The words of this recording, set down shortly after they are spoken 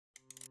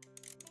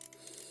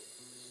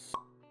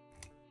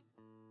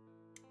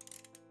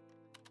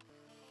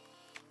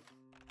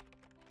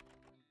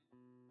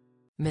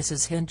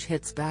Mrs. Hinch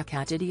hits back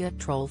at idiot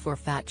troll for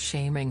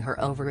fat-shaming her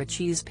over a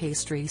cheese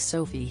pastry.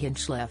 Sophie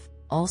Hinchliffe,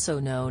 also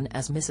known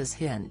as Mrs.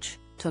 Hinch,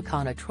 took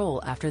on a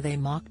troll after they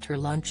mocked her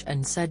lunch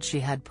and said she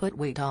had put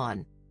weight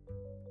on.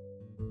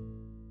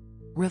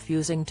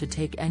 Refusing to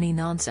take any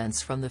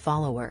nonsense from the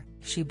follower,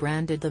 she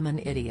branded them an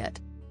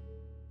idiot.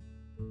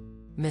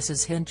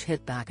 Mrs. Hinch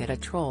hit back at a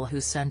troll who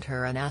sent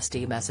her a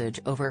nasty message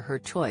over her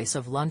choice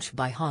of lunch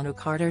by Hannah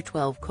Carter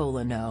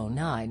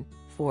 12:09,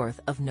 4th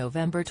of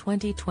November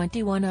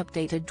 2021.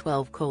 Updated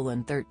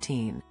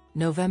 12:13,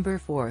 November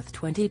 4,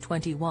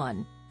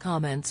 2021,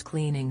 comments.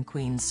 Cleaning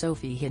queen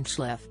Sophie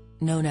Hinchliffe,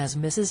 known as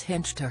Mrs.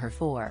 Hinch to her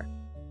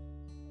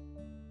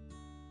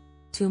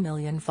 4.2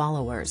 million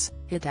followers,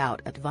 hit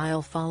out at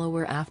vile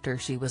follower after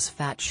she was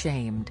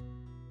fat-shamed.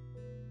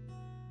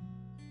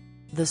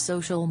 The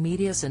social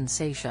media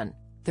sensation,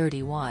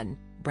 31,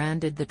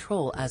 branded the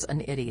troll as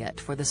an idiot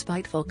for the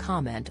spiteful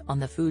comment on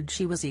the food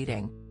she was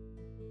eating.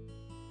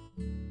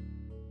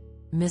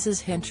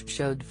 Mrs. Hinch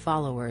showed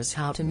followers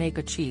how to make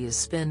a cheese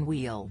spin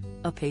wheel,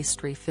 a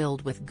pastry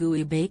filled with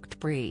gooey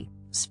baked brie,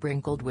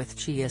 sprinkled with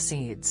chia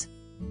seeds.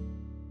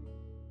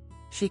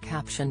 She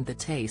captioned the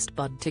taste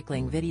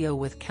bud-tickling video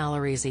with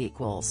calories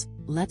equals,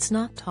 "Let's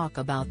not talk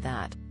about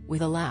that,"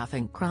 with a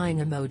laughing crying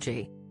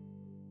emoji.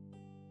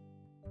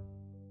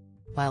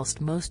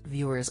 Whilst most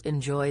viewers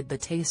enjoyed the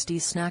tasty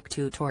snack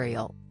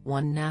tutorial,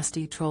 one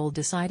nasty troll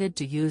decided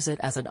to use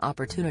it as an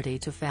opportunity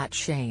to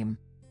fat-shame.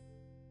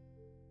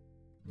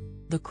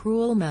 The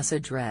cruel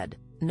message read,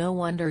 "No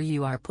wonder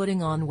you are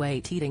putting on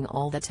weight eating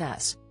all that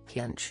s,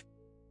 Hinch."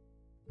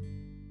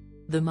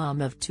 The mom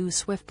of two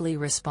swiftly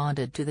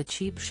responded to the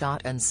cheap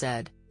shot and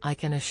said, "I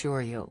can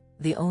assure you,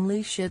 the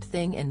only shit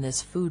thing in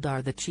this food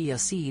are the chia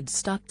seeds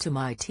stuck to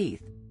my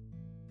teeth.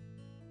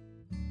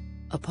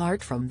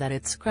 Apart from that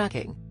it's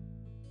cracking."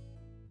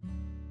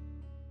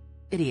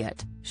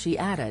 Idiot, she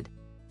added.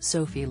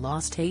 Sophie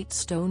lost 8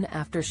 stone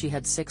after she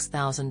had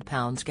 6,000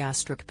 pounds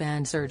gastric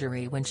band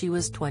surgery when she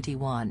was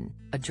 21,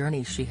 a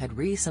journey she had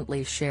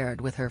recently shared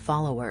with her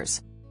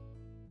followers.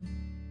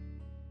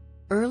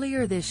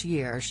 Earlier this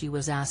year she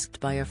was asked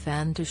by a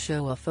fan to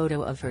show a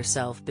photo of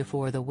herself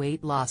before the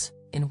weight loss,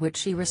 in which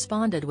she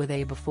responded with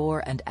a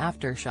before and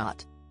after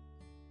shot.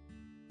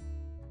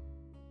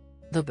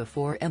 The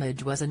before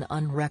image was an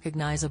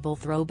unrecognizable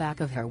throwback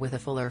of her with a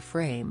fuller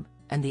frame,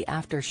 and the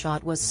after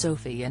shot was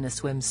Sophie in a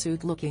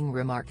swimsuit looking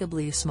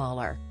remarkably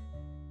smaller.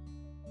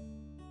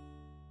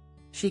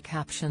 She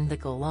captioned the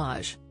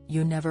collage,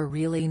 "You never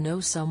really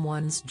know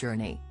someone's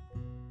journey.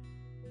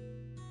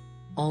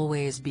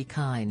 Always be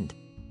kind."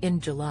 In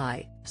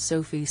July,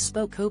 Sophie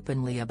spoke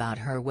openly about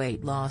her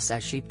weight loss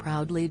as she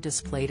proudly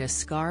displayed a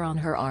scar on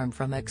her arm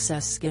from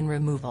excess skin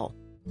removal.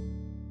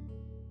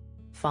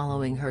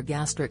 Following her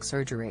gastric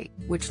surgery,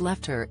 which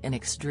left her in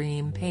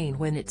extreme pain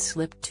when it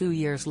slipped 2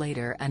 years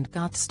later and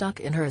got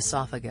stuck in her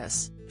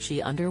esophagus,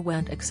 she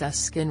underwent excess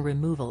skin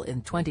removal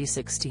in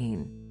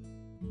 2016.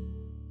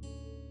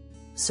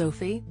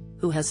 Sophie,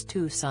 who has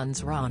 2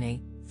 sons,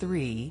 Ronnie,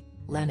 3,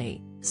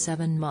 Lenny,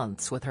 7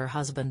 months, with her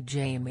husband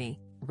Jamie,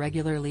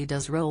 regularly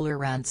does roller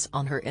rants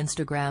on her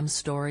Instagram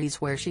stories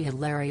where she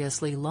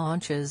hilariously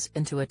launches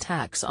into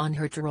attacks on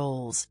her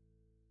trolls.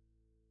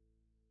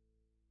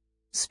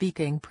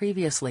 Speaking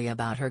previously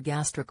about her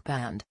gastric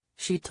band,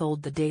 she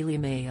told the Daily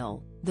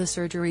Mail, "The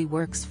surgery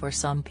works for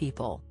some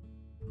people.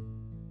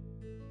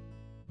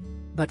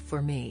 But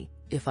for me,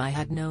 if I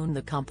had known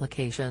the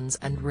complications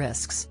and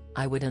risks,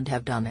 I wouldn't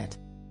have done it."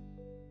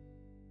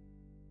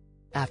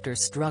 After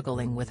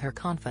struggling with her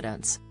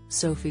confidence,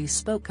 Sophie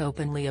spoke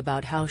openly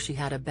about how she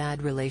had a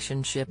bad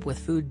relationship with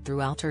food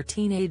throughout her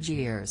teenage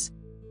years.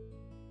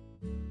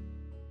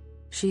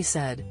 She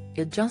said,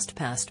 "It just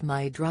passed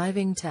my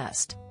driving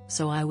test,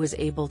 so I was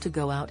able to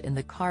go out in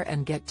the car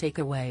and get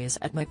takeaways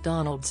at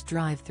McDonald's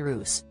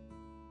drive-thrus.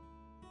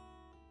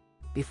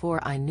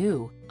 Before I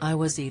knew, I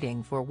was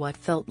eating for what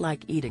felt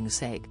like eating's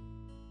sake."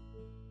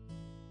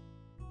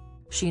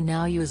 She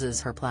now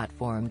uses her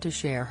platform to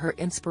share her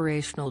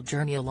inspirational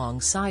journey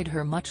alongside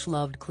her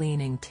much-loved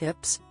cleaning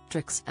tips,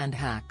 tricks and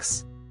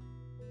hacks.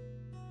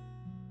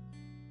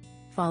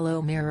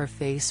 Follow Mirror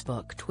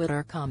Facebook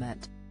Twitter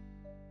comment